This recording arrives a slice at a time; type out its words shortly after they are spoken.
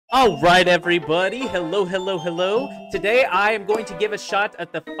Alright everybody, hello, hello, hello. Today I am going to give a shot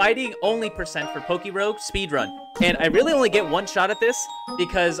at the fighting only percent for PokeRogue speedrun. And I really only get one shot at this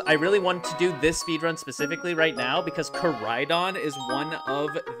because I really want to do this speedrun specifically right now because Koraidon is one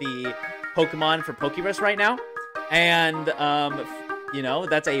of the Pokemon for Pokerus right now. And, you know,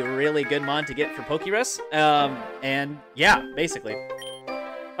 that's a really good mon to get for Pokerus. And yeah, basically.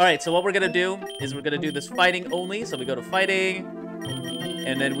 Alright, so what we're gonna do is we're gonna do this fighting only. So we go to fighting.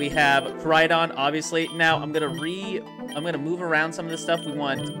 And then we have Koraidon, obviously. Now, I'm gonna move around some of this stuff. We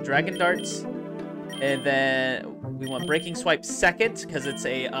want Dragon Darts. And then we want Breaking Swipe second, because it's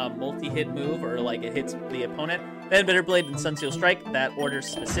a multi-hit move, or like it hits the opponent. Then Bitter Blade and Sunseal Strike, that order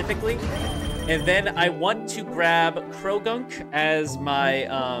specifically. And then I want to grab Croagunk as my,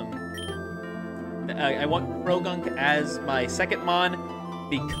 I want Croagunk as my second mon,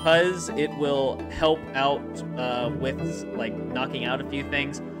 because it will help out with, like, knocking out a few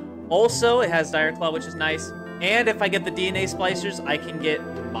things. Also, it has Dire Claw, which is nice. And if I get the DNA Splicers, I can get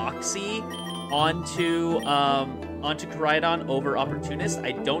Moxie onto Koraidon over Opportunist.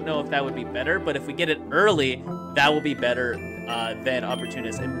 I don't know if that would be better, but if we get it early, that will be better than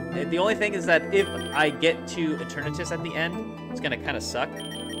Opportunist. And the only thing is that if I get to Eternatus at the end, it's going to kind of suck.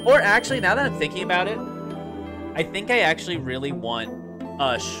 Or actually, now that I'm thinking about it, I think I actually really want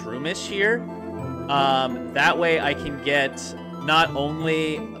Shroomish here. That way I can get not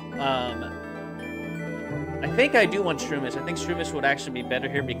only, I think I do want Shroomish. I think Shroomish would actually be better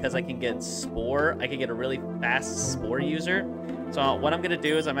here because I can get Spore. I can get a really fast Spore user. So what I'm going to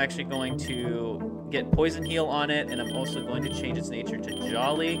do is I'm actually going to get Poison Heal on it, and I'm also going to change its nature to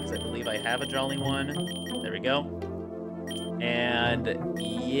Jolly, because I believe I have a Jolly one. There we go. And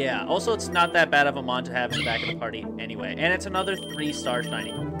yeah, also it's not that bad of a mon to have in the back of the party anyway. And it's another 3-star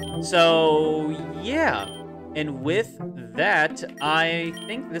shiny. So yeah, and with that, I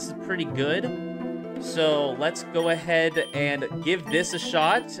think this is pretty good. So let's go ahead and give this a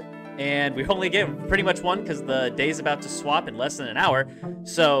shot. And we only get pretty much one because the day's about to swap in less than an hour.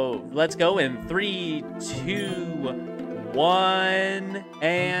 So let's go in 3, 2, 1,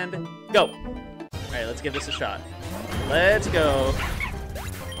 and go. All right, let's give this a shot. Let's go.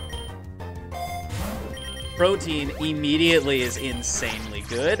 Protein immediately is insanely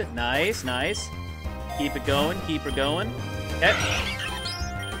good. Nice, nice. Keep it going, keep it going. Okay.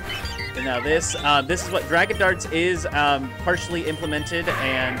 And now this is what Dragon Darts is partially implemented,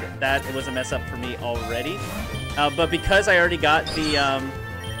 and that it was a mess up for me already. But because I already got the,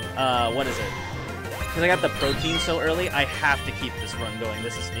 what is it? Because I got the protein so early, I have to keep this run going.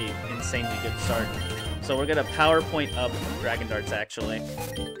 This is an insanely good start. So we're gonna power point up Dragon Darts, actually.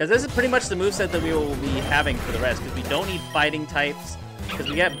 Because this is pretty much the moveset that we will be having for the rest, because we don't need fighting types, because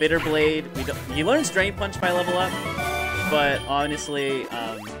we got Bitter Blade. He learns Drain Punch by level up, but honestly,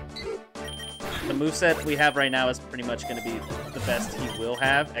 the moveset we have right now is pretty much gonna be the best he will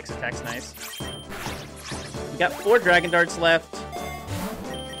have. X attack's nice. We got 4 Dragon Darts left.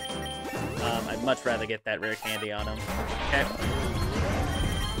 I'd much rather get that rare candy on him. Okay.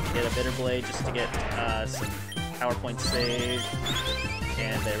 Get a Bitter Blade just to get some power points saved.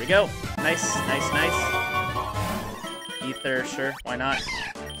 And there we go. Nice, nice, nice. Ether, sure, why not?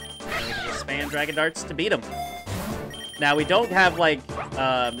 And we can just spam Dragon Darts to beat him. Now, we don't have, like,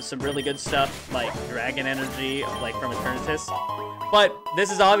 some really good stuff, like Dragon Energy, like from Eternatus. But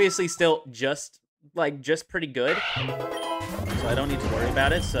this is obviously still just pretty good. So I don't need to worry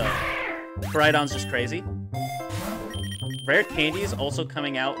about it, so Koraidon's just crazy. Rare Candy is also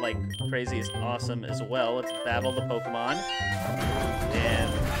coming out like crazy is awesome as well. Let's battle the Pokemon.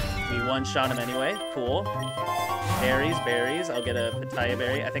 And we one-shot him anyway. Cool. Berries, berries. I'll get a Pitaya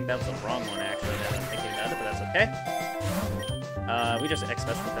Berry. I think that was the wrong one, actually, now that I'm thinking about it, but that's okay. We just X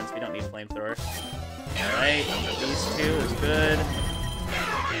Special Defense. We don't need Flamethrower. Alright, these two is good.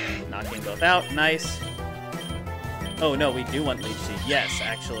 Knocking both out. Nice. Oh, no, we do want Leech Seed. Yes,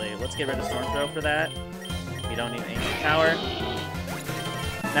 actually. Let's get rid of Storm Throw for that. We don't need Ancient Power.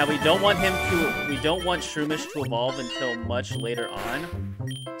 Now we don't want Shroomish to evolve until much later on.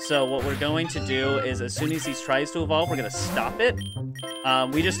 So what we're going to do is as soon as he tries to evolve, we're going to stop it.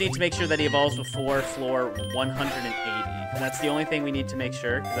 We just need to make sure that he evolves before floor 180. And that's the only thing we need to make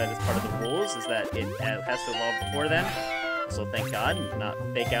sure, because that is part of the rules, is that it has to evolve before then. So thank God, not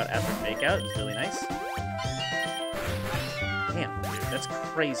fake out after fake out. It's really nice. Damn, dude, that's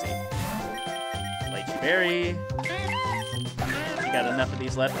crazy. Lychee Berry. We got enough of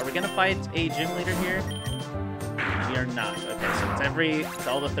these left. Are we gonna fight a gym leader here? We are not. Okay, so it's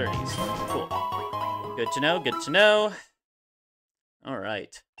all the 30s. Cool. Good to know, good to know.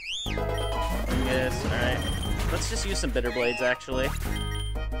 Alright. Yes, alright. Let's just use some Bitter Blades, actually.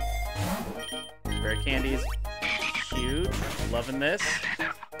 rare candies. Huge. Loving this.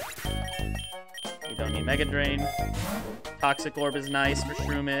 We don't need Mega Drain. Toxic Orb is nice for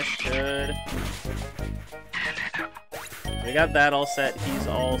Shroomish. Good. We got that all set. He's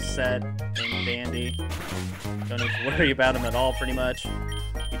all set and dandy. Don't need to worry about him at all, pretty much.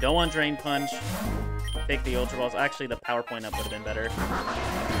 You don't want Drain Punch. Take the Ultra Balls. Actually, the Power Point up would have been better.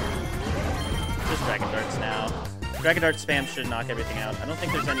 Just Dragon Darts now. Dragon Dart spam should knock everything out. I don't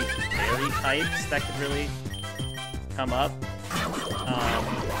think there's any fairy types that could really come up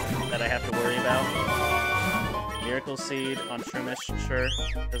that I have to worry about. Miracle Seed on Shroomish, sure.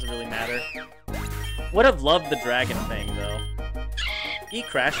 Doesn't really matter. Would have loved the dragon thing, though.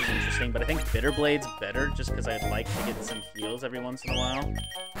 E-Crash is interesting, but I think Bitter Blade's better just because I'd like to get some heals every once in a while.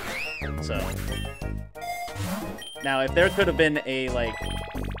 So. Now, if there could have been a, like...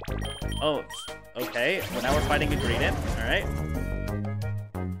 Oh, okay. Well, now we're fighting a Greedent. Alright.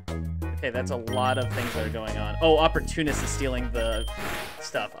 Okay, that's a lot of things that are going on. Oh, Opportunist is stealing the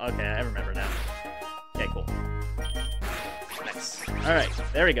stuff. Okay, I remember now. Okay, cool. Nice. Alright,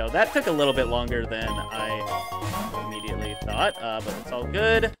 there we go. That took a little bit longer than I immediately thought, but it's all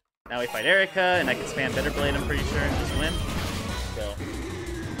good. Now we fight Erica, and I can spam Bitter Blade, I'm pretty sure, and just win. Go.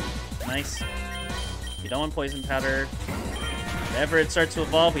 Nice. You don't want Poison Powder. Whenever it starts to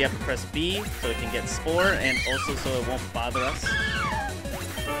evolve, we have to press B so it can get Spore, and also so it won't bother us.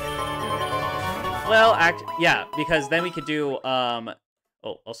 Well, yeah, because then we could do, oh,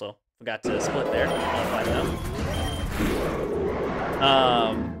 also, forgot to split there. Modify them.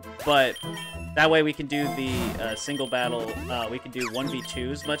 But that way we can do the single battle, we can do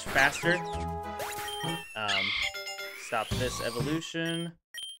 1v2s much faster. Stop this evolution.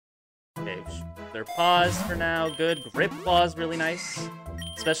 Okay, they're paused for now. Good. Grip Claw is really nice.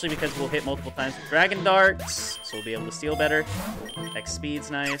 Especially because we'll hit multiple times with Dragon Darts, so we'll be able to steal better. X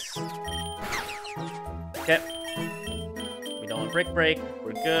Speed's nice. Okay. We don't want Brick Break.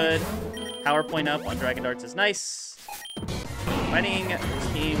 We're good. Power Point up on Dragon Darts is nice. Fighting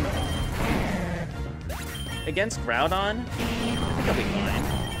team against Groudon. I think I'll be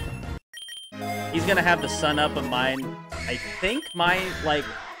fine. He's gonna have the Sun Up of mine. I think my, like,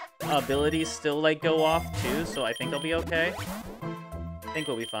 abilities still, like, go off, too, so I think I'll be okay. I think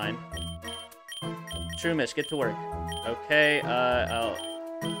we'll be fine. Shroomish, get to work. Okay, I'll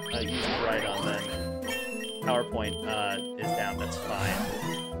use Rhydon then. PowerPoint is down, that's fine.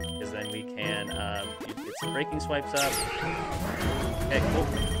 Because then we can get some Breaking Swipes up. Okay, cool.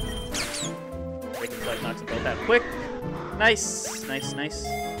 Breaking Swipe knocks them both out quick. Nice, nice, nice.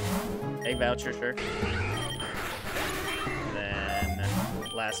 Egg Voucher, sure. And then,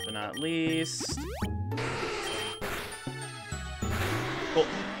 last but not least... Cool.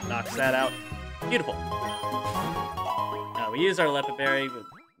 Knocks that out. Beautiful. We use our Lepid Berry, but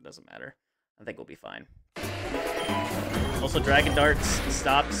it doesn't matter. I think we'll be fine. Also, Dragon Darts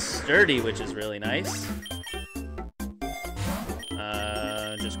stop Sturdy, which is really nice.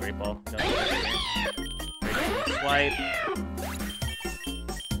 Just Great Ball. Don't need Great Swipe.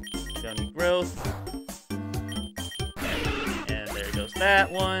 Don't need Growth. And there goes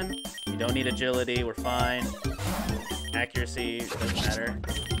that one. We don't need Agility, we're fine. Accuracy, doesn't matter.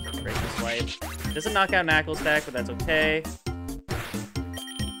 Breaking Swipe. Doesn't knock out Knuckle Stack, but that's okay.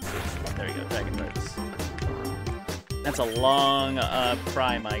 There we go, Dragon Darts. That's a long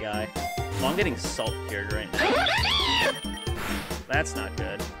pry, my guy. Well, I'm getting Salt Cured right now. That's not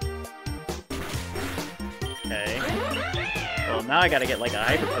good. Okay. Well, now I gotta get, like, a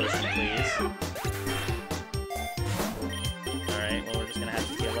Hyper Potion, please. Alright, well, we're just gonna have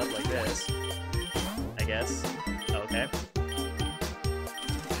to heal up like this. I guess. Okay.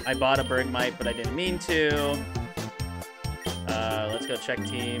 I bought a Bergmite, but I didn't mean to. Let's go check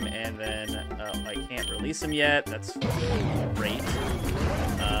team, and then I can't release him yet. That's great.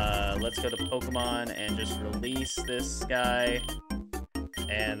 Let's go to Pokemon and just release this guy,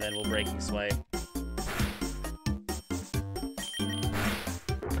 and then we'll Breaking Swipe.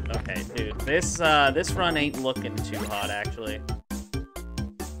 Okay, dude, this run ain't looking too hot, actually.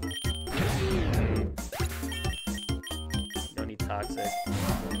 Don't need Toxic.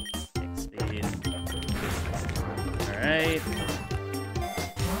 Take Speed. Alright.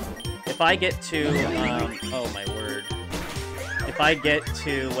 If I get to, oh my word. If I get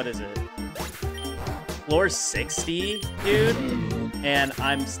to, what is it? Floor 60, dude, and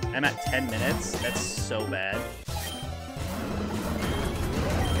I'm at 10 minutes, that's so bad.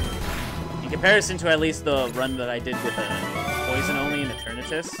 In comparison to at least the run that I did with Poison only and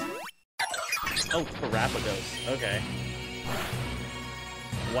Eternatus. Oh, Parapagos, okay.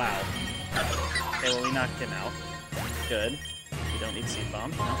 Wow. Okay, well, we knocked him out. Good. We don't need Seed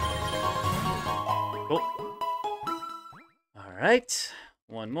Bomb. No. Cool. Alright.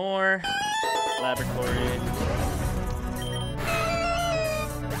 One more. Laboratory.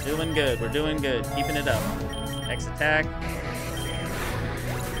 We're doing good. We're doing good. Keeping it up. X attack.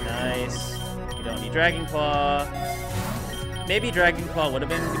 Nice. You don't need Dragon Claw. Maybe Dragon Claw would have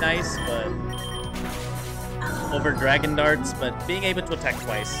been nice, but over Dragon Darts, but being able to attack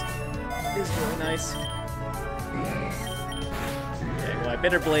twice is really nice. Okay, well I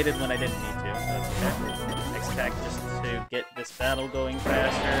Bitter Bladed when I didn't need to. That's okay. X attack just to get this battle going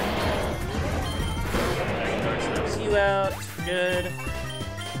faster. Dragon Darts knocks you out. Good.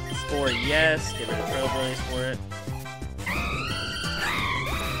 Spore, yes. Get rid of Trailblaze for it.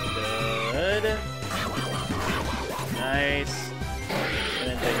 Good. Nice. And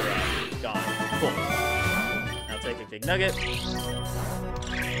then take it out. Gone. Cool. Now take a big nugget.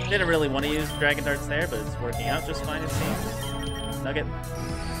 Didn't really want to use Dragon Darts there, but it's working out just fine, it seems. Nugget.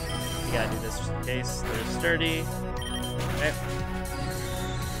 You gotta do this just in case. They're sturdy. Okay.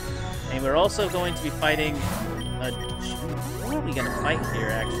 And we're also going to be fighting a... What are we gonna fight here,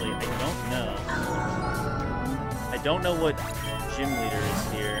 actually? I don't know. I don't know what gym leader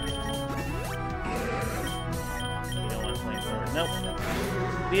is here. We don't want to flamethrower. Nope.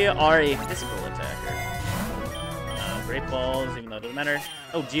 We are a physical attacker. Great balls, even though it doesn't matter.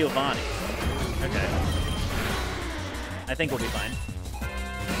 Oh, Giovanni. Okay. I think we'll be fine.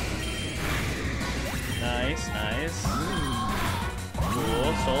 Nice, nice.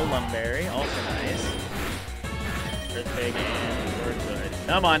 Cool. Soul Lumberry, also nice. Earthquake, and we're good.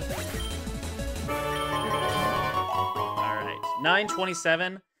 Come on. Alright.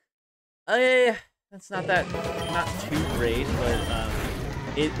 927. That's not too great, but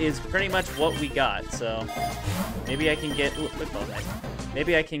it is pretty much what we got, so maybe I can get... Ooh, quick ball, nice.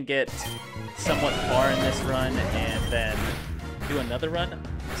 Maybe I can get somewhat far in this run and then do another run.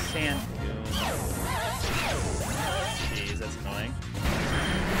 Sand Dune. Jeez, that's annoying.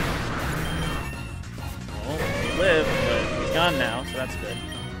 Well, we live, but he's gone now, so that's good.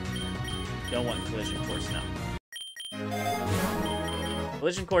 Don't want Collision Course now.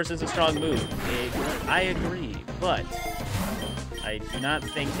 Collision Course is a strong move. I agree, but I do not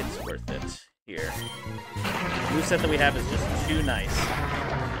think it's worth it here. The moveset that we have is just too nice.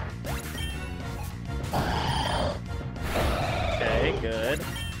 Okay, good.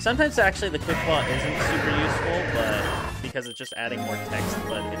 Sometimes actually the Quick Claw isn't super useful, but because it's just adding more text,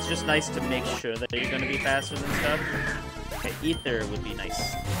 but it's just nice to make sure that you're going to be faster than stuff. Okay, Ether would be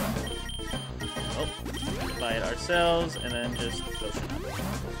nice. Oh, buy it ourselves, and then just potion up.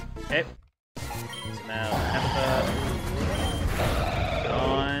 Okay. So now, Heppa.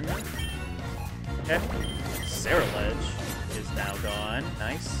 Gone. Okay. Ceruledge is now gone.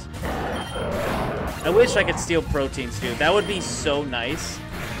 Nice. I wish I could steal proteins, dude. That would be so nice.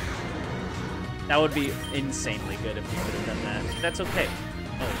 That would be insanely good if we could have done that. That's okay.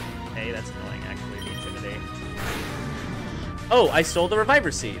 Oh, hey, that's annoying, actually, the Intimidate. Oh, I stole the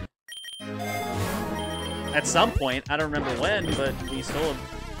Reviver Seed. At some point, I don't remember when, but we stole a...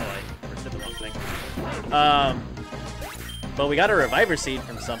 Oh, I did the wrong thing. But we got a Reviver Seed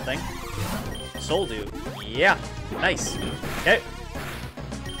from something. Soul Dew. Yeah. Nice. Okay.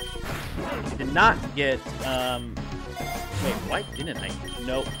 Did not get, Wait, why didn't I?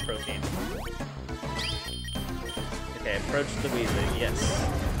 Nope, protein. Okay, approach the Weezing. Yes.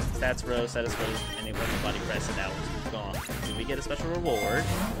 Stats row, status row, and it wasn't body press, and now it's gone. Do we get a special reward?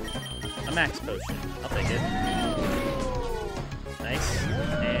 A max potion. I'll take it. Nice.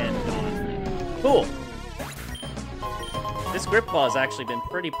 And gone. Cool. This Grip Claw has actually been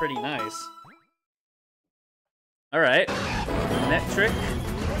pretty nice. Alright. Net Trick.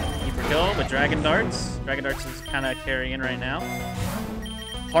 Keep her going with Dragon Darts. Dragon Darts is kind of carrying right now.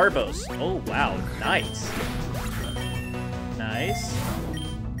 Harbos. Oh, wow. Nice. Nice.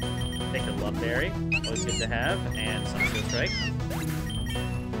 Take a Love Berry. Always good to have. And some Steel Strike.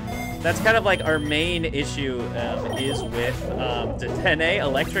 That's kind of like our main issue is with the 10A.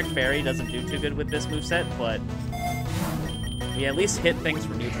 Electric Fairy doesn't do too good with this moveset, but we at least hit things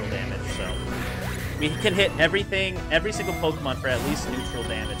for neutral damage, so we can hit everything, every single Pokemon for at least neutral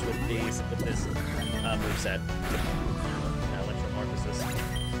damage with this moveset. Electromorphosis.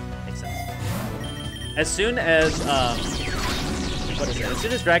 Makes sense. As soon as what is it? As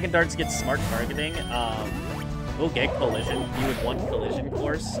soon as Dragon Darts gets smart targeting, we'll get Collision. You would want Collision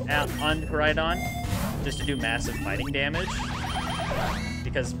Course on Koraidon just to do massive fighting damage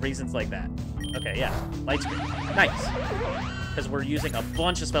because reasons like that. Okay, yeah, Light Screen. Nice. Because we're using a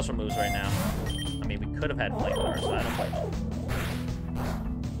bunch of special moves right now. I mean, we could have had Flamethrower, so I don't blame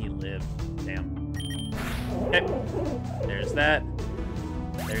you. He lived. Damn. Okay. There's that.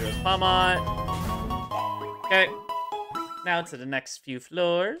 There goes Pamot. Okay. Now to the next few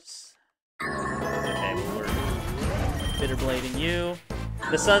floors. Okay, we're Bitterblading you.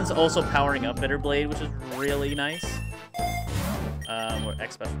 The sun's also powering up Bitterblade, which is really nice. We're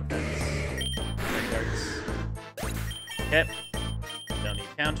X special defense. Okay. Don't need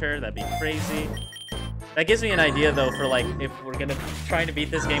counter, that'd be crazy. That gives me an idea, though, for, like, if we're gonna try to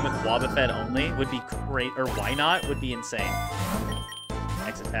beat this game with Wobbuffet only, would be great, or why not, would be insane.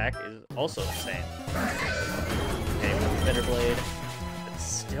 X attack is also insane. Okay, Bitterblade. But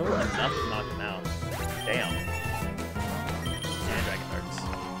still enough to knock him out. Damn. And Dragon Darts.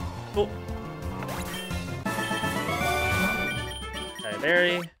 Cool.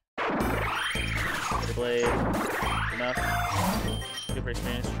 Berry. Bitterblade. Enough. Super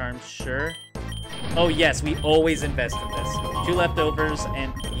experience charms, sure. Oh yes, we always invest in this. 2 leftovers,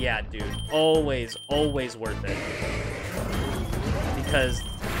 and yeah, dude, always, always worth it. Because,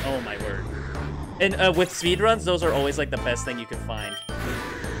 oh my word. And with speedruns, those are always like the best thing you can find.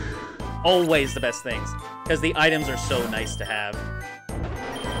 Always the best things. Because the items are so nice to have.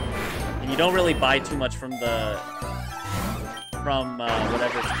 And you don't really buy too much from the...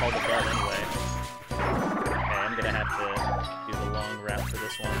 whatever it's called above anyway. Okay, I'm gonna have to do the long route for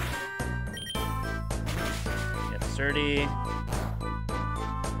this one. Get sturdy.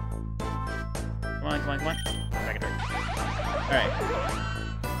 Come on, come on, come on. Back at her. Alright.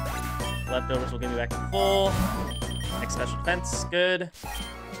 Leftovers will get me back to full. Next special defense, good.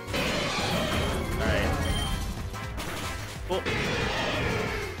 Alright. Cool.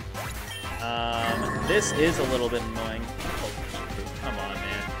 This is a little bit annoying. Come on,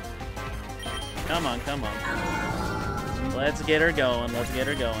 man. Come on, come on. Let's get her going. Let's get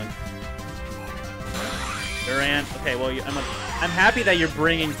her going. Durant. Okay, well, I'm happy that you're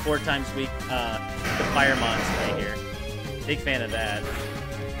bringing 4 times week the fire mons right here. Big fan of that.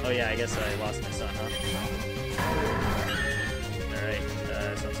 Oh yeah, I guess I lost my son, huh? All right,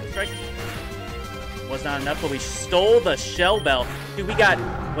 Sunset Strike. Was not enough, but we stole the Shell Belt. Dude, we got.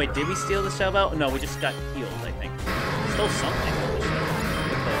 Wait, did we steal the Shell Belt? No, we just got healed, I think. We stole something.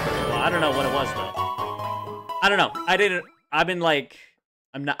 Well, I don't know what it was though. I don't know. I've been like,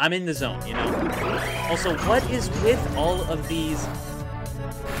 I'm in the zone, you know. Also, what is with all of these?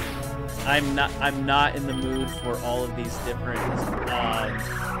 I'm not in the mood for all of these different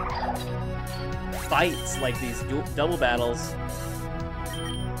fights, like these double battles.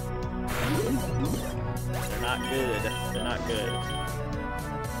 They're not good. They're not good.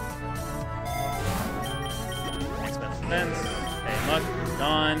 Next best defense. Okay, Muck,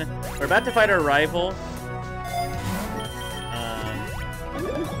 gone. We're about to fight our rival.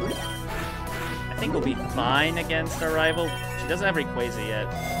 I think we'll be fine against our rival. She doesn't have Rayquaza yet.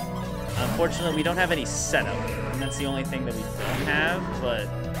 Unfortunately, we don't have any setup, and that's the only thing that we don't have, but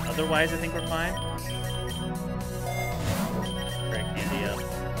otherwise I think we're fine. Great candy up.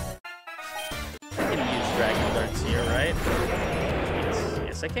 I can use Dragon Darts here, right?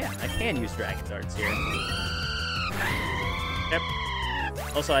 Yes, I can. I can use Dragon Darts here. Yep.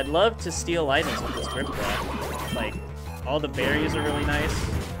 Also, I'd love to steal items with this Brimming. Like, all the berries are really nice.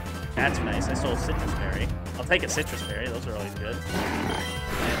 That's nice. I stole a Citrus Berry. I'll take a Citrus Berry. Those are always good.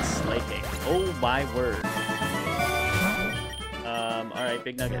 And Slaking. Oh my word. Alright,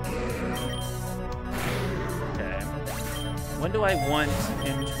 Big Nugget. Okay. When do I want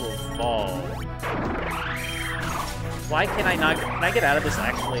him to evolve? Why can I not... Can I get out of this,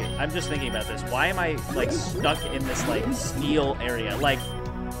 actually? I'm just thinking about this. Why am I, like, stuck in this, like, steel area? Like,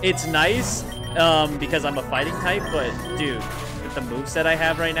 it's nice, because I'm a fighting type, but, dude, with the moveset I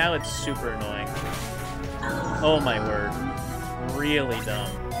have right now, it's super annoying. Oh my word. Really dumb.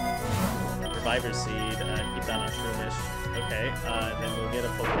 Reviver Seed, keep that on Shroomish. Okay, then we'll get a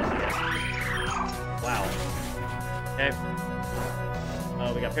Pokemon here. Wow. Okay.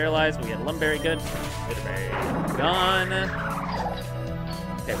 Oh, we got Paralyzed, we got Lumberry, good. Bitterberry, gone.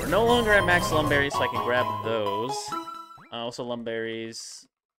 Okay, we're no longer at max Lumberry, so I can grab those. Also Lumberries,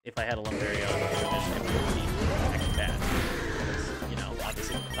 if I had a Lumberry on Shroomish, it would be actually bad. Because, you know,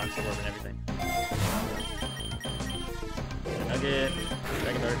 obviously with the Toxic Orb and everything. Nugget,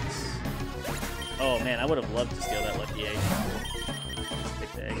 Dragon Darts. Oh man, I would have loved to steal that lucky egg.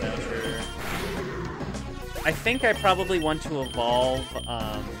 Take the egg voucher. I think I probably want to evolve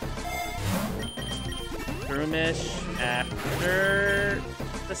Shroomish after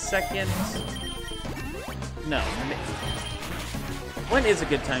the second. No. When is a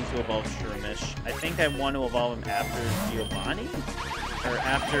good time to evolve Shroomish? I think I want to evolve him after Giovanni? Or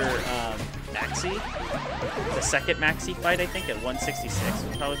after Maxi? The second Maxi fight, I think, at 166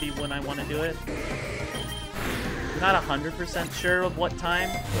 would probably be when I want to do it. I'm not 100% sure of what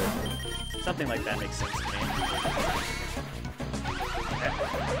time, but Something like that makes sense to me. Okay.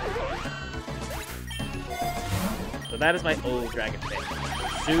 So that is my Dragon Fang.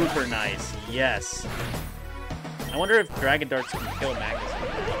 Super nice. Yes. I wonder if Dragon Darts can kill Magnus.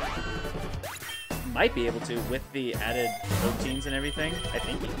 Might be able to with the added proteins and everything. I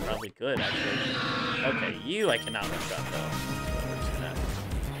think he probably could, actually. Okay, you I cannot one-shot, though.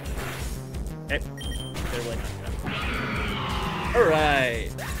 Okay. They're really not good.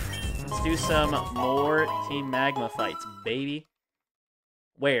 Alright. Let's do some more Team Magma fights, baby.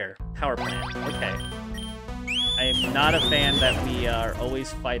 Where? Power plant. Okay. I am not a fan that we are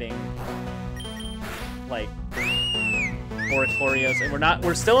always fighting, like, Oricoleos, and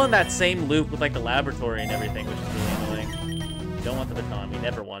we're still in that same loop with like the laboratory and everything, which is really annoying. We don't want the baton. We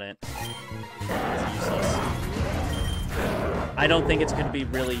never want it. It's useless. I don't think it's going to be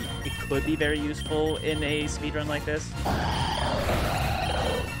really... It could be very useful in a speedrun like this.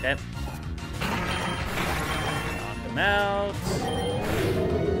 Okay. Knock him out.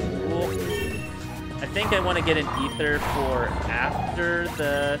 Cool. I think I want to get an ether for after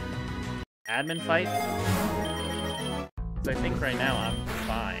the admin fight. So I think right now I'm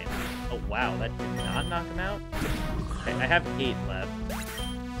fine. Oh wow, that did not knock him out? Okay, I have 8 left.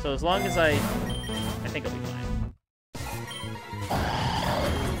 So as long as I think I'll be fine.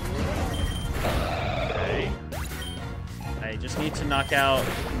 Okay. I just need to knock out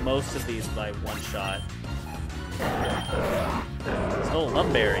most of these by one shot. Oh,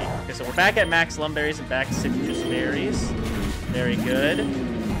 Lumberry. Okay, so we're back at max Lumberries and back Citrus Berries. Very good. I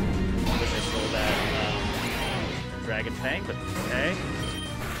wish I stole that Dragon Fang, but okay.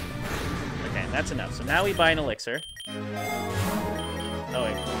 Okay, that's enough. So now we buy an elixir. Oh,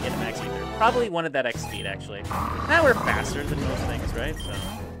 wait, we get a max ether. Probably wanted that X speed, actually. Now we're faster than most things, right? So,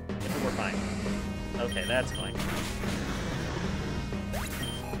 we're fine. Okay, that's fine.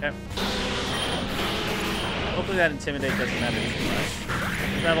 Okay. Hopefully that Intimidate doesn't matter too much.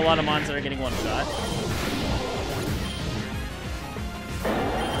 We have a lot of mons that are getting one shot.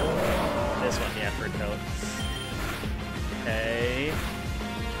 This one, yeah, for coat. Okay.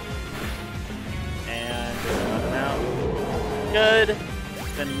 And knock him out. Good.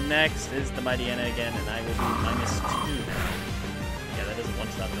 The next is the Mightyena again, and I will be -2 now. Yeah, that doesn't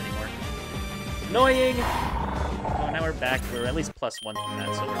one-shot him anymore. Annoying! Oh, now we're back. We're at least +1 from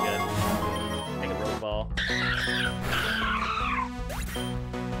that, so we're good. Take a rogue ball.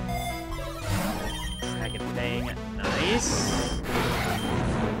 Dragon Fang. Nice.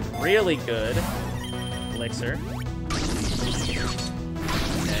 Really good. Elixir.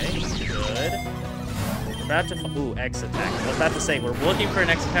 Okay, good. We're about to... Ooh, X attack. I was about to say, we're looking for an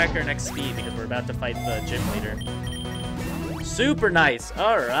X attack or an X speed because we're about to fight the gym leader. Super nice.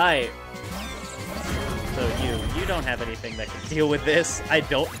 Alright. So you don't have anything that can deal with this, I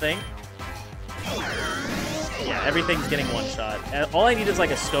don't think. Yeah, everything's getting one shot. All I need is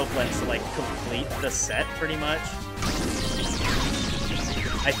like a scope lens to like complete the set, pretty much.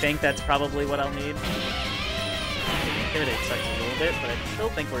 I think that's probably what I'll need. Intimidate sucks a little bit, but I still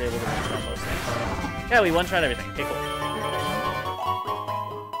think we're able to one-shot most things. Yeah, we one-shot everything. Okay, cool.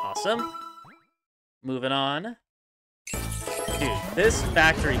 Awesome. Moving on. Dude, this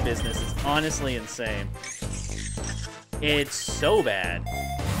factory business is honestly insane. It's so bad.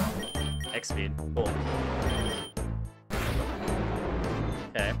 X speed. Cool.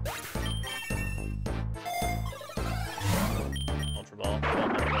 Okay. Ultra Ball.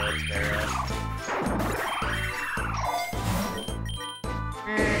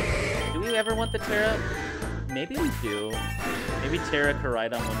 Do we ever want the Terra? Maybe we do. Maybe Terra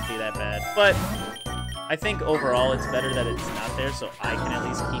Koraidon wouldn't be that bad. But I think overall it's better that it's not there, so I can at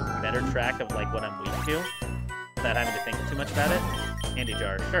least keep better track of like what I'm weak to without having to think too much about it. Candy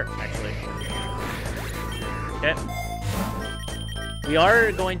jar, sure, actually. Okay. We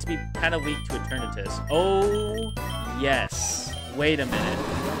are going to be kind of weak to Eternatus. Oh, yes. Wait a minute.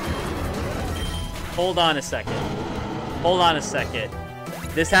 Hold on a second. Hold on a second.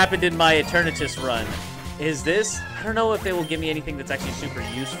 This happened in my Eternatus run. Is this? I don't know if it will give me anything that's actually super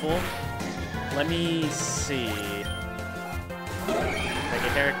useful. Let me see. Mega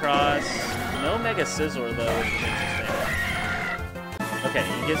Heracross. No Mega Scizor, though, which is interesting. Okay,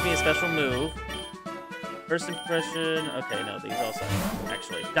 he gives me a special move. First impression. Okay, no, these also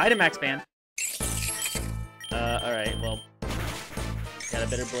actually. Dynamax Band. Alright, well. Gotta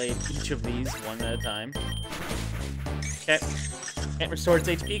better blade each of these one at a time. Okay. Can't restore its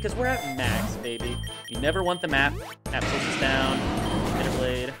HP because we're at max, baby. You never want the map. Map pulls us down. Bitter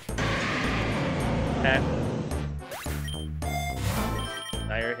blade. Okay.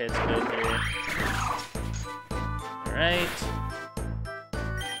 Fire hits good here. Alright.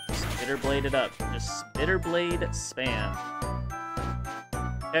 bitter blade it up. Just bitter blade spam.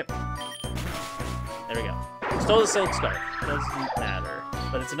 Okay. There we go. Stole the silk scarf. Doesn't matter.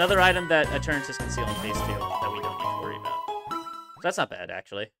 But it's another item that Eternatus can steal in phase 2 that we don't need to worry about. So that's not bad,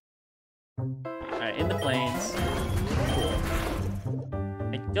 actually. Alright, in the plains. Cool.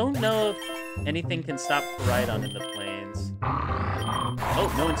 I don't know if anything can stop Koraidon in the plains.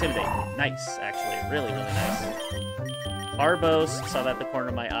 Oh, no Intimidate. Nice, actually. Really, really nice. Arbos, saw that at the corner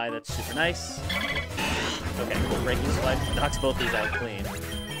of my eye. That's super nice. Okay, cool. Breaking Swipe. Knocks both these out clean.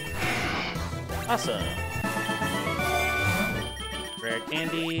 Awesome. Rare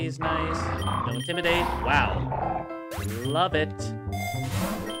candies, nice. No Intimidate. Wow. Love it.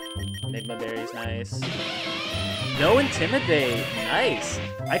 Enigma berries, nice. No Intimidate, nice.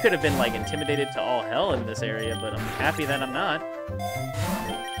 I could have been like intimidated to all hell in this area, but I'm happy that I'm not.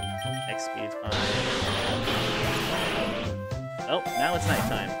 X speed's fine. Oh, now it's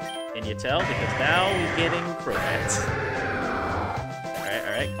nighttime. Can you tell? Because now we're getting Crocats.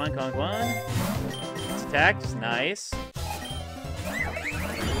 Alright, come on. Its attack is nice.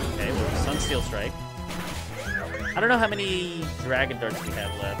 Okay, well, Sunsteel Strike. I don't know how many Dragon Darts we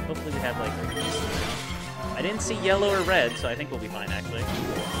have left. Hopefully we have, like, I didn't see yellow or red, so I think we'll be fine, actually.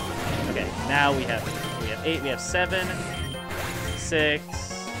 Okay, now we have 8, we have 7, 6,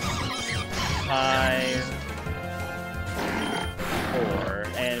 5, 4,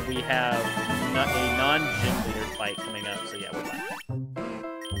 and we have a non-gym leader fight coming up, so yeah, we're fine.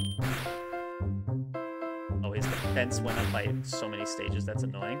 Oh, his defense went up by so many stages, that's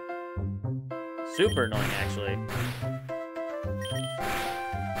annoying. Super annoying, actually.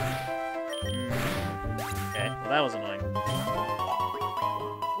 Okay, well that was annoying.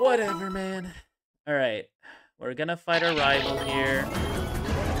 Whatever, man. Alright, we're gonna fight our rival here.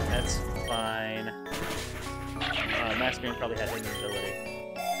 That's fine. Master probably had invisibility.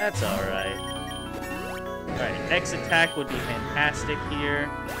 That's alright. Alright, X attack would be fantastic here.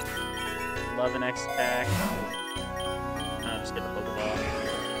 Love an X attack. Just get the Pokeball.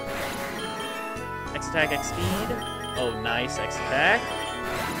 X attack, X speed. Oh, nice X attack.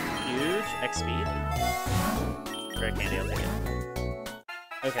 Huge X speed. Rare candy, I'll take it.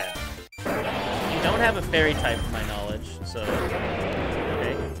 Okay. You don't have a fairy type, from my knowledge, so.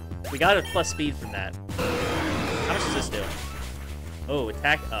 Okay. We got a plus speed from that. How much does this do? Oh,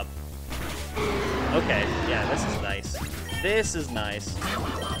 attack up. Okay, yeah, this is nice. This is nice.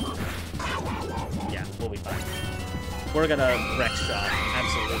 Yeah, we'll be fine. We're gonna wreck shot,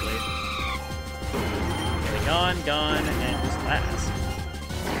 absolutely. Okay, gone, and just last.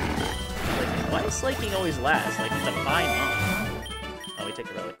 Why is Slaking always last? Like, it's a fine mon. Oh, we take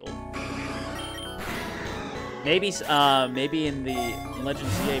the relic gold. Maybe in the Legend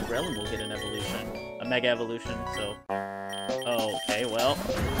ZA Breloom we'll get an evolution. A mega evolution, so. Oh, okay, well.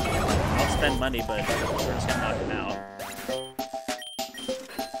 I'll spend money, but we're just gonna knock him out.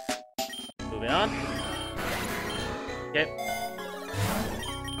 Moving on. Okay.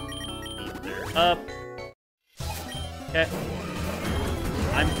 Ether up. Okay.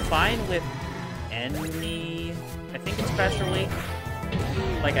 I'm fine with any... I think it's Pressure Week.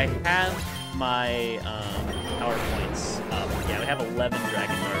 Like, I have my power points up. Yeah, we have 11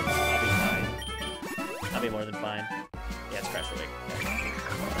 Dragon Darts. I'll be fine. I'll be more than fine. Yeah, it's Pressure Week. Okay.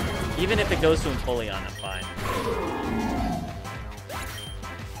 Even if it goes to Empoleon, I'm fine.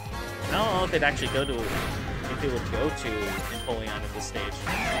 I don't know if it'd actually go to... If it would go to Empoleon at this stage.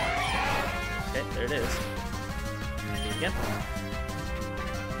 Okay, there it is. Again.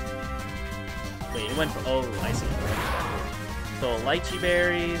 Wait, it went for... Oh, I see. So, Lychee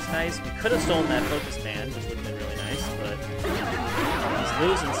Berries, nice. We could have stolen that Focus Band, which would have been really nice, but... He's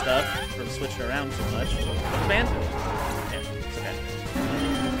losing stuff from switching around too much. Focus Band? Yeah, it's okay.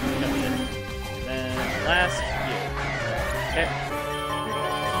 No, we didn't. And then, last, you. Okay.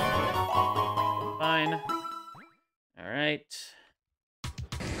 Fine. Alright.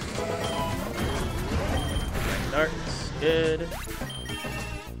 Darts, good.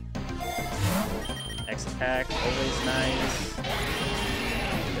 X attack, always nice.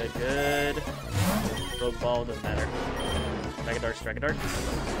 Good. Rogue Ball, doesn't matter. Dragon Darts.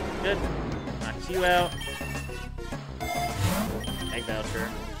 Good. Knocks you out. Egg Voucher.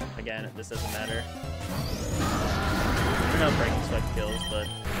 Again, this doesn't matter. I don't know if Breaking Swipe kills, but...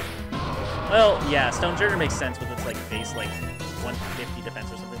 Well, yeah, Stone Trigger makes sense with its, like, base, like, 150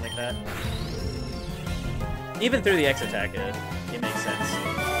 defense or something like that. Even through the X attack, it makes sense.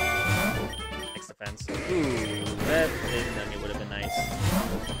 X defense. Ooh, that big nugget would have been nice.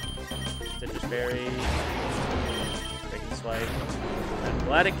 Citrus Berry. Breaking Swipe. I'm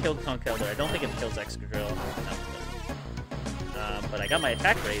glad it killed Conkeldurr. I don't think it kills Excadrill. No, it doesn't. but I got my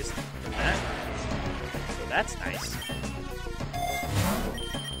attack raised from that. So that's nice.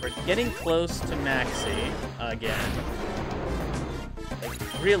 We're getting close to Maxi again.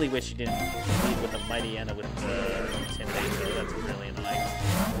 I really wish you didn't lead with a Mighty Anna with the Intimidate, though. That's really annoying.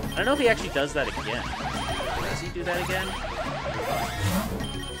 I don't know if he actually does that again. Does he do that again?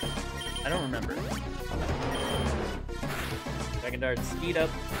 I don't remember. Dragon Dart, speed up,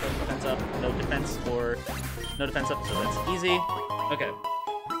 no defense up, no defense up, so that's easy. Okay.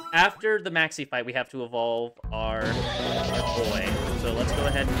 After the Maxi fight, we have to evolve our boy. So let's go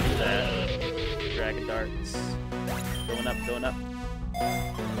ahead and do that. Dragon Darts. Going up, going up.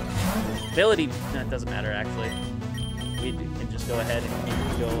 Ability, that doesn't matter actually. We can just go ahead and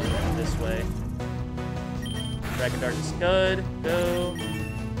keep going this way. Dragon Dart is good. Go.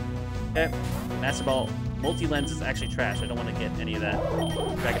 Okay. Master Ball. Multi-lens is actually trash. I don't want to get any of that.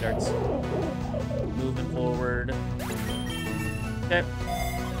 Dragon Darts. Moving forward. Okay.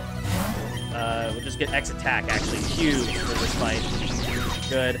 We'll just get X attack, actually. Huge for this fight.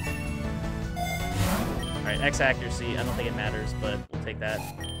 Good. Alright, X accuracy. I don't think it matters, but we'll take that.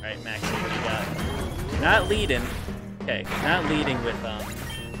 Alright, Maxi, what do you got? You're not leading. Okay, not leading with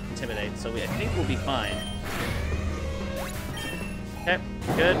Intimidate, so I think we'll be fine. Okay,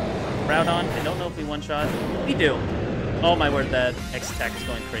 good. Groudon. I don't know if we one-shot. We do. Oh my word, that X attack is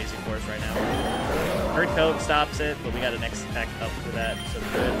going crazy for us right now. Hurt Coat stops it, but we got an X attack up for that. So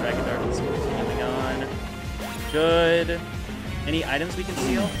good. Dragon Dart is continuing on. Good. Any items we can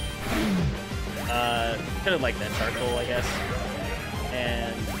steal? Kind of like that charcoal, I guess.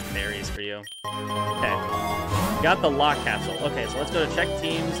 And berries for you. Okay. Got the lock capsule. Okay, so let's go to check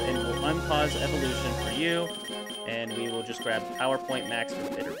teams and we'll unpause evolution for you. And we will just grab PowerPoint Max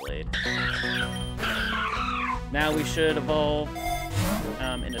with Bitter Blade. Now we should evolve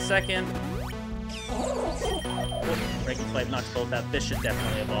in a second. Oh, Breaking Swipe knocks both out. This should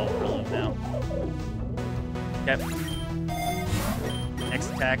definitely evolve for Loom now. Okay. Next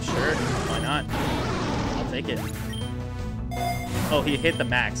attack, sure. Why not? I'll take it. Oh, he hit the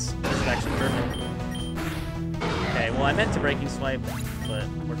max. This is actually perfect. Okay, well, I meant to Breaking Swipe, but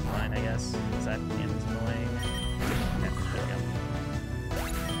we're fine, I guess. Is that damage annoying? Okay, there we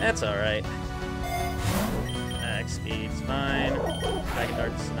go. That's alright. X speed's fine. Dragon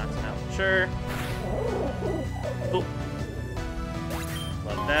Darts knocks him out for sure. Cool.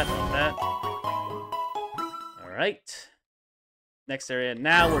 Love that, love that. Alright. Next area.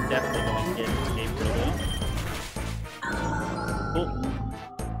 Now we're definitely going to get Escape Breloom. Cool.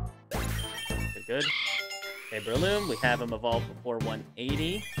 Good, good. Okay, Breloom. We have him evolved before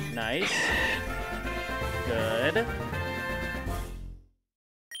 180. Nice. Good.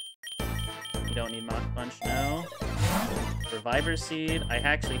 You don't need Mach Punch now. Reviver Seed. I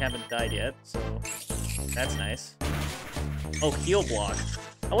actually haven't died yet, so that's nice. Oh, Heal Block.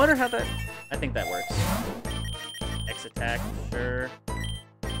 I wonder how that... I think that works. X attack, sure.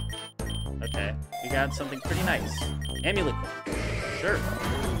 Okay, we got something pretty nice. Amulet, sure.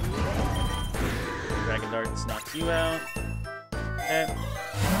 Dragon Darts knocks you out. Okay.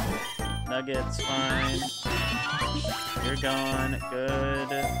 Nuggets, fine. You're gone, good.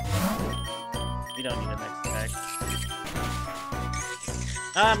 We don't need a next attack.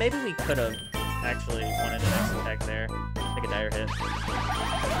 Maybe we could have actually wanted an next attack there. Take a dire hit.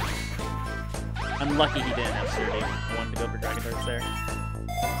 I'm lucky he didn't have Surdy. I wanted to go for Dragon Darts there.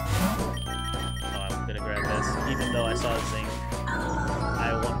 Oh, I'm gonna grab this. Even though I saw a Zing,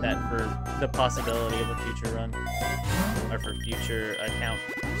 I want that for the possibility of a future run. Or for future account.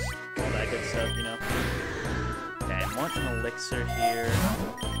 All that good stuff, you know? Okay, I want an Elixir here.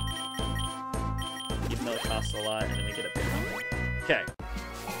 Even though it costs a lot, and then we get a big one. Okay.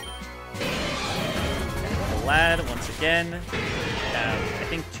 Lad, once again. We have, I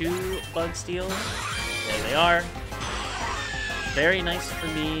think, 2 Bug Steals. There they are. Very nice for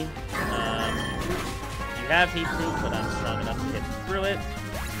me. You have Heat Proof, but I'm strong enough to get through it.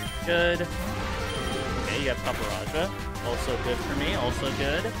 Good. Okay, you have PokeRogue. Also good for me. Also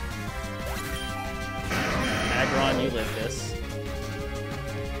good. Aggron, you live this.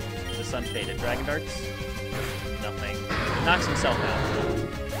 This unfaded. Dragon Darts. Nothing. Knocks himself out.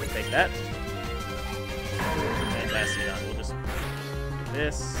 We'll take that. And Bastiodon. We'll just do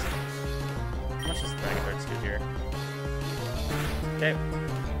this. How much does Dragon Darts do here? Okay.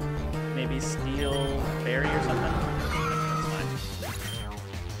 Maybe Steel Berry or something? That's fine.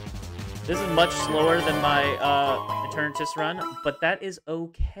 This is much slower than my Eternatus run, but that is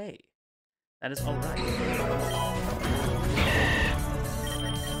okay. That is alright.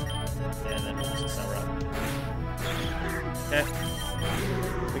 And then we'll just sell up. Okay.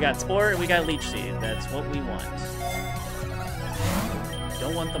 We got Spore and we got Leech Seed. That's what we want.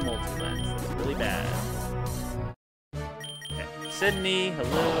 don't want the multi-lens. That's really bad. Okay. Sydney,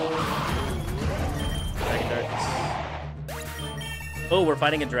 hello. Dragon Darts. Oh, we're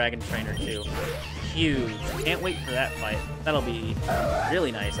fighting a Dragon Trainer too. Huge. Can't wait for that fight. That'll be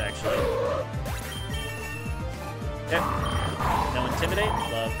really nice, actually. Okay. No Intimidate.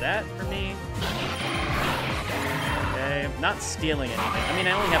 Love that for me. Okay. Not stealing anything. I mean,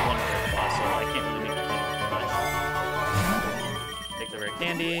 I only have one more claw, so I can't really make too much. Take the rare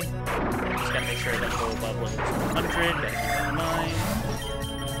candy. Just gotta make sure I don't go above level 200. Gotta keep that in mind.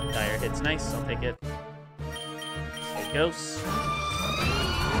 Dire hit's nice. I'll take it. Okay, Ghost.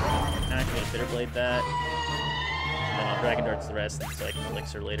 I'm actually gonna Bitter Blade that. And then I'll Dragon Darts the rest so I can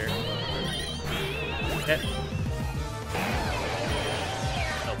Elixir later. Okay.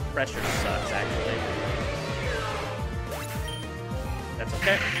 Oh, pressure sucks, actually. That's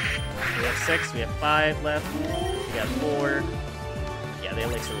okay. We have 6, we have 5 left. We got 4. Yeah, the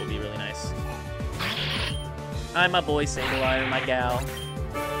Elixir will be really nice. Hi, my boy Sableye, my gal.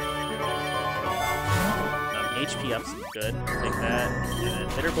 HP up's good. Take that. And then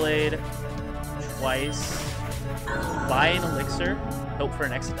Bitter Blade. Twice. Buy an Elixir. Hope for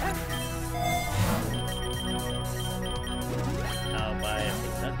an X attack. Buy, I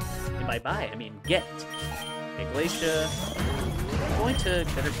think that. And by buy, I mean get. Okay, Glacia. I'm going to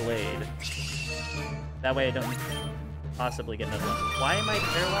Bitter Blade. That way I don't possibly get another one. Why am I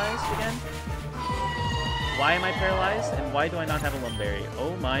paralyzed again? Why am I paralyzed? And why do I not have a Lumberry?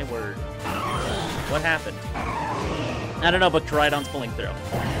 Oh my word. What happened? I don't know, but Koraidon's pulling through.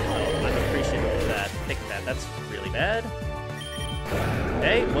 So I'm appreciative of that. Take that. That's really bad.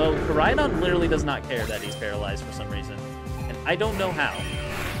 Okay, well, Koraidon literally does not care that he's paralyzed for some reason. And I don't know how.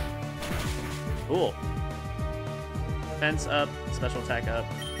 Cool. Defense up, special attack up.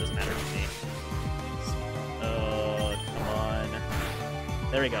 Doesn't matter to me. Oh, come on.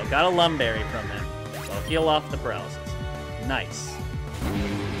 There we go. Got a Lumberry from him. So I'll heal off the paralysis. Nice.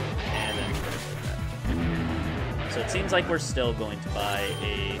 And then so it seems like we're still going to buy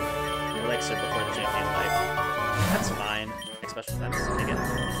a Elixir before the champion fight. That's fine. Make special defense. Take it.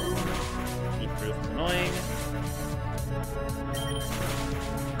 Heat proof is annoying.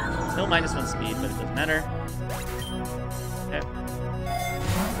 Still -1 speed, but it doesn't matter. Okay.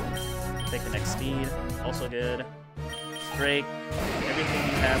 Take the next speed. Also good. Drake. Everything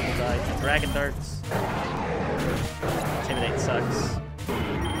you have will die to Dragon Darts. Intimidate sucks.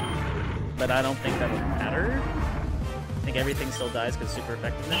 But I don't think that would matter. I think everything still dies because super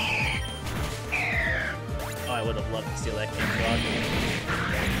effectiveness. Oh, I would have loved to steal that PokeRogue.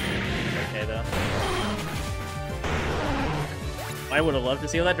 Okay, though. I would have loved to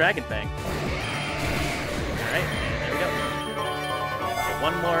steal that Dragon Fang. Alright, and there we go. Okay,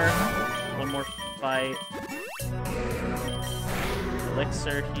 one more fight.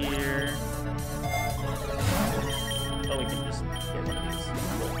 Elixir here. Oh, we can just get one of these.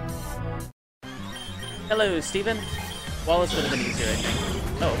 Cool. Hello, Steven. Wallace would have been easier, I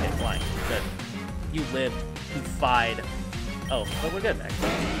think. Oh, okay, flying. Good. You lived. You fied. Oh, but we're good, Max.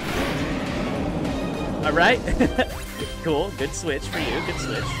 Alright. Cool. Good switch for you. Good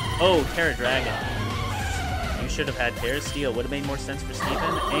switch. Oh, Terra Dragon. You should have had Terra Steel. Would have made more sense for Steven.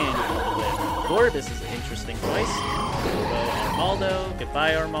 And you would have lived. Gorbis is an interesting choice. We'll go Armaldo.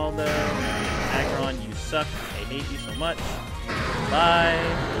 Goodbye, Armaldo. Aggron, you suck. I hate you so much. Bye.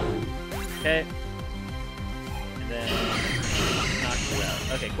 Okay. And then knock you out.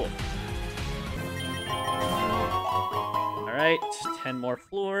 Okay, cool. Alright, 10 more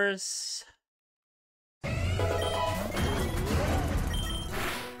floors.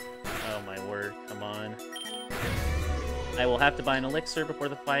 Oh my word, come on. I will have to buy an elixir before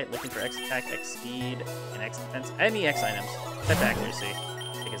the fight, looking for X attack, X speed, and X defense. Any X items. Except accuracy.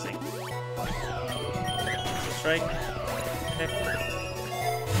 Take a zinc. Strike. Okay.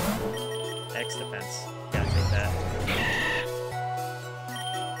 X defense. Gotta take that.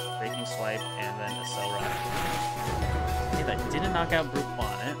 Breaking swipe, and then a cell rock. Okay, that didn't knock out Brute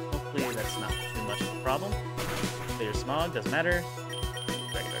Bonnet. Hopefully that's not too much of a problem. Clear Smog, doesn't matter.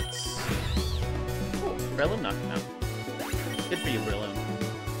 Dragon Darts. Cool. Breloom knocked him out. Good for you, Breloom.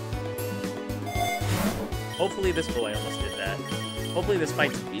 Hopefully this boy almost did that. Hopefully this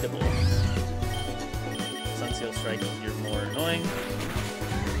fight's beatable. Sunseal Strike, you're more annoying.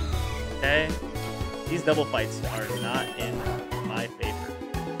 Okay. These double fights are not in my favor.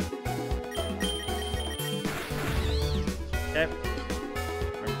 Okay.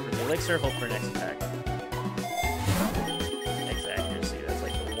 Remember for the elixir, hope for an X attack. X accuracy, that's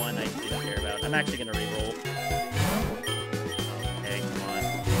like the one I didn't care about. I'm actually gonna reroll. Okay, come on.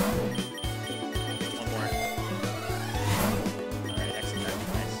 One more. Alright, X attack.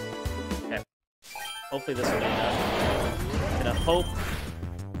 Hopefully this will be enough. Gonna hope.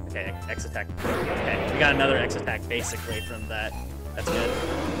 Okay, X attack. Okay, we got another X attack basically from that. That's good.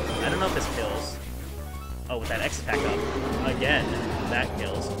 I don't know if this kills. Oh, with that X attack up. Again, that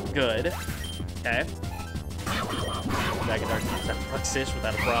kills. Good. Okay. Dragon Dart knocks out Bruxish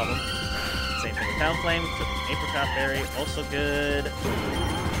without a problem. Same thing with Talonflame. Took an Apricot Berry. Also good.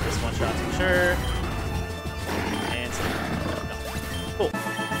 This one shot's for sure. And some. No. Cool.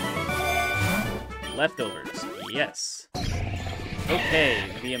 Leftovers. Yes. Okay,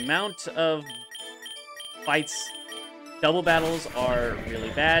 the amount of fights, double battles are really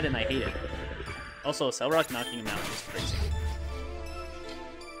bad, and I hate it. Also, Cell Rock knocking him out is crazy.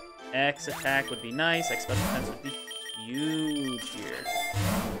 X attack would be nice. X special defense would be huge here.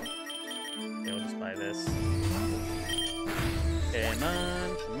 Okay, we'll just buy this. Come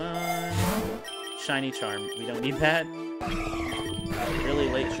on, come on. Shiny Charm. We don't need that. Really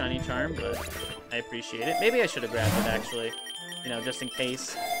late Shiny Charm, but I appreciate it. Maybe I should have grabbed it, actually. You know, just in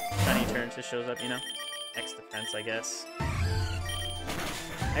case Shiny Eternatus shows up, you know? X defense, I guess.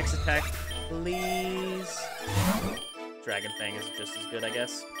 X attack, please. Dragon Fang is just as good, I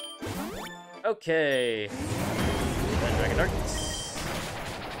guess. Okay. Then Dragon Darkness.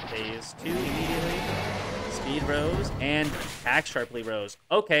 Phase 2 immediately. Speed Rose and Attack Sharply Rose.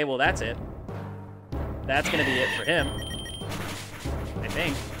 Okay, well that's it. That's gonna be it for him. I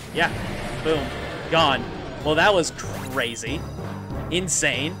think. Yeah. Boom. Gone. Well, that was crazy.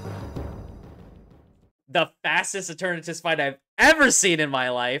 Insane. The fastest Eternatus fight I've ever seen in my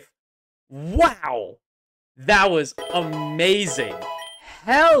life. Wow. That was amazing.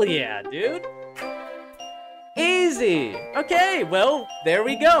 Hell yeah, dude. Easy. Okay, well, there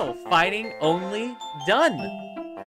we go. Fighting only done.